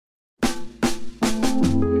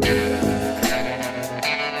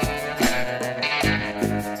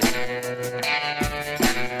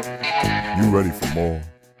ready for more?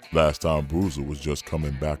 Last time Bruiser was just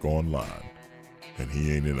coming back online, and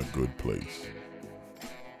he ain't in a good place.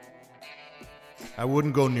 I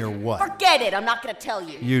wouldn't go near what? Forget it, I'm not gonna tell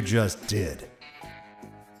you. You just did.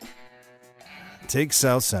 Take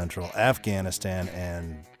South Central, Afghanistan,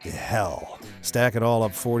 and hell. Stack it all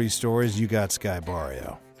up 40 stories, you got Sky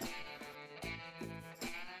Barrio.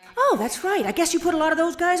 Oh, that's right. I guess you put a lot of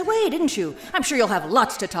those guys away, didn't you? I'm sure you'll have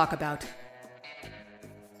lots to talk about.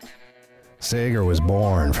 Sager was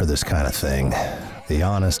born for this kind of thing. The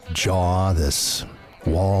honest jaw, this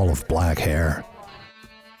wall of black hair.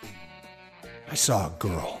 I saw a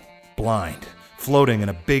girl, blind, floating in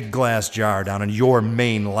a big glass jar down in your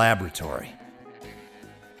main laboratory.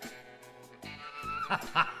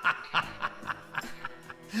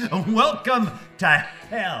 Welcome to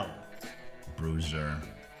hell, Bruiser.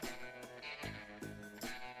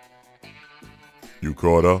 You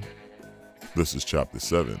caught up? This is Chapter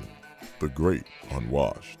 7, The Great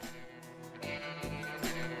Unwashed.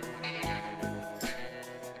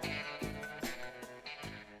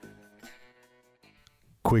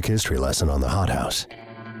 Quick history lesson on the hothouse.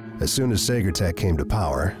 As soon as Sagertech came to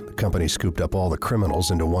power, the company scooped up all the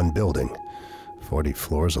criminals into one building. 40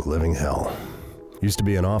 floors of living hell. Used to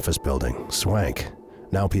be an office building, swank.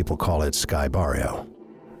 Now people call it Sky Barrio.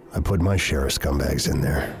 I put my share of scumbags in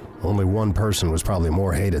there. Only one person was probably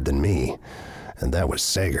more hated than me, and that was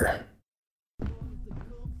Sager.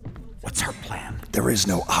 What's our plan? There is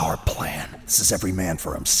no our plan. This is every man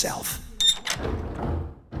for himself.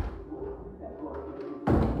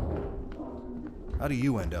 How do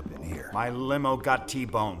you end up in here? My limo got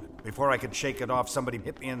T-boned. Before I could shake it off, somebody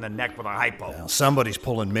hit me in the neck with a hypo. Well, somebody's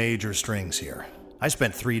pulling major strings here. I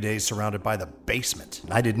spent 3 days surrounded by the basement,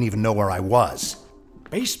 and I didn't even know where I was.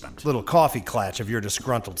 Basement? Little coffee clatch of your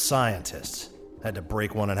disgruntled scientists. Had to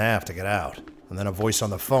break one in half to get out. And then a voice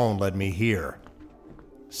on the phone led me here.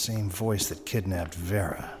 Same voice that kidnapped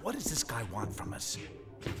Vera. What does this guy want from us?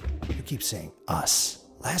 You keep saying us.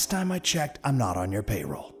 Last time I checked, I'm not on your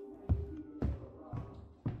payroll.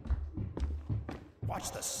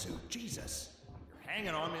 Watch the suit, Jesus. You're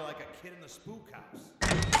hanging on me like a kid in the spook house.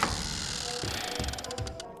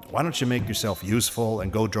 Why don't you make yourself useful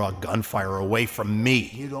and go draw gunfire away from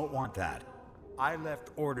me? You don't want that. I left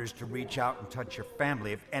orders to reach out and touch your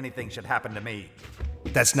family if anything should happen to me.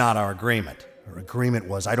 That's not our agreement. Our agreement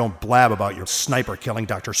was I don't blab about your sniper killing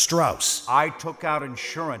Dr. Strauss. I took out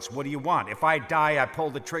insurance. What do you want? If I die, I pull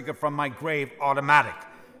the trigger from my grave automatic.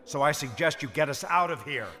 So I suggest you get us out of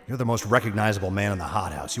here. You're the most recognizable man in the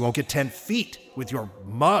hothouse. You won't get 10 feet with your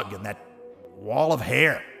mug and that wall of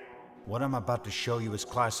hair. What I'm about to show you is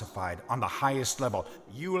classified on the highest level.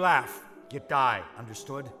 You laugh, you die.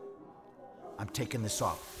 Understood? I'm taking this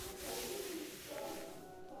off.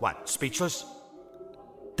 What, speechless?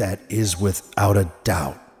 That is without a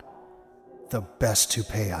doubt the best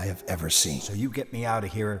toupee I have ever seen. So you get me out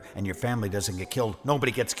of here and your family doesn't get killed.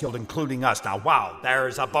 Nobody gets killed, including us. Now, wow,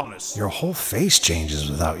 there's a bonus. Your whole face changes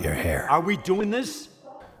without your hair. Are we doing this?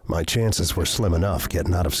 My chances were slim enough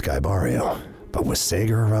getting out of Sky Barrio. But with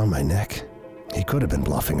Sager around my neck, he could have been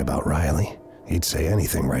bluffing about Riley. He'd say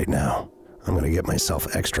anything right now. I'm gonna get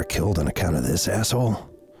myself extra killed on account of this asshole.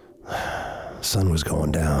 Sun was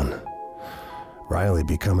going down. Riley'd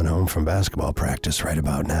be coming home from basketball practice right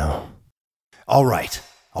about now. All right,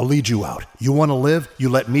 I'll lead you out. You want to live, you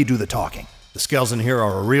let me do the talking. The scales in here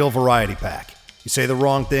are a real variety pack. You say the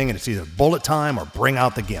wrong thing and it's either bullet time or bring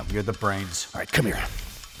out the gimp. You're the brains. All right, come here.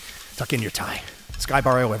 Tuck in your tie. Sky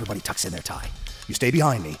Barrio, everybody tucks in their tie. You stay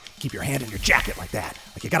behind me, keep your hand in your jacket like that,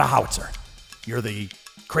 like you got a howitzer. You're the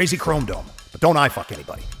crazy chrome dome, but don't eye fuck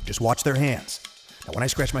anybody. Just watch their hands. Now when I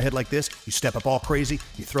scratch my head like this, you step up all crazy,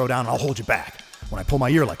 you throw down and I'll hold you back. When I pull my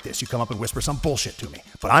ear like this, you come up and whisper some bullshit to me.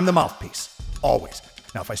 But I'm the mouthpiece, always.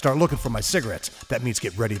 Now if I start looking for my cigarettes, that means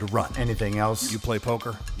get ready to run. Anything else? You play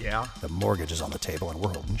poker? Yeah. The mortgage is on the table and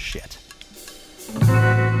we're holding shit.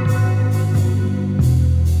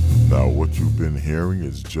 Now what you've been hearing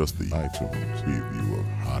is just the iTunes preview of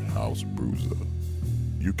Hot House Bruiser.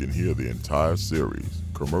 You can hear the entire series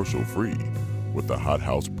commercial-free with the Hot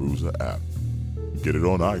House Bruiser app. Get it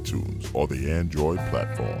on iTunes or the Android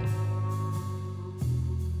platform.